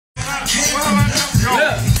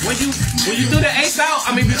Look, when you do the 8 out,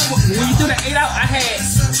 I mean, when you do the 8 out,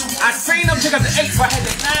 I trained them to pick up the 8, so I had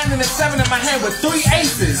the 9 and the 7 in my hand with 3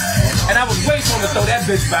 aces, and I was waiting for him to throw that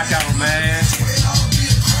bitch back out, man.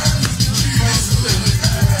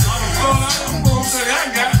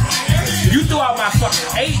 You threw out my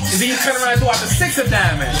fucking 8, and then you turn around and threw out the 6 of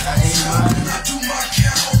diamonds.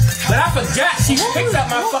 But I forgot she picked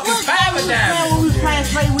up my fucking 5 of diamonds. When we playing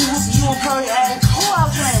straight, we whooped you and Curry ass. Who I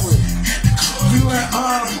was playing with? You were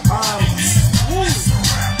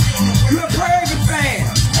you a Prairie fan.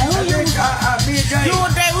 And who you? Me and Jay. You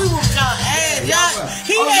and Jay, we whooped y'all ass. Y'all,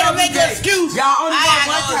 he had to make an excuse. Y'all only got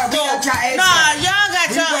one time. We got your ass. Nah, y'all got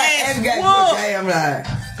your ass. Whoa. I'm like,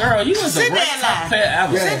 girl, you was the worst top player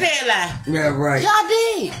ever. Sit there and lie. yeah, right. Y'all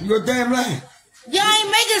did. You a damn lie. Y'all ain't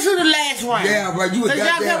make it to the last one. Yeah, right. You a Cause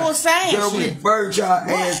y'all kept on saying girl, we shit. burned y'all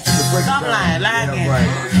ass to the break. Stop lying, lie yeah, again. right.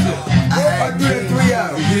 I do that 3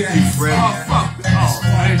 out. Who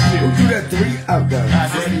do that 3 out, though? I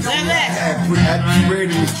be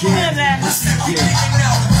ready with kids.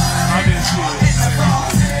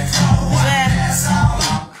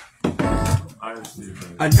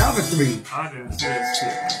 Another 3. I didn't see that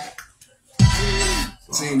shit.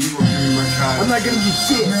 Saying you were giving my card. I'm not giving you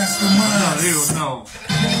shit. No, hell no.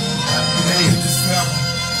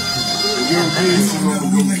 You're a piece of what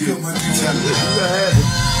we're going to get. You got to have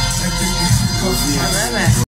it.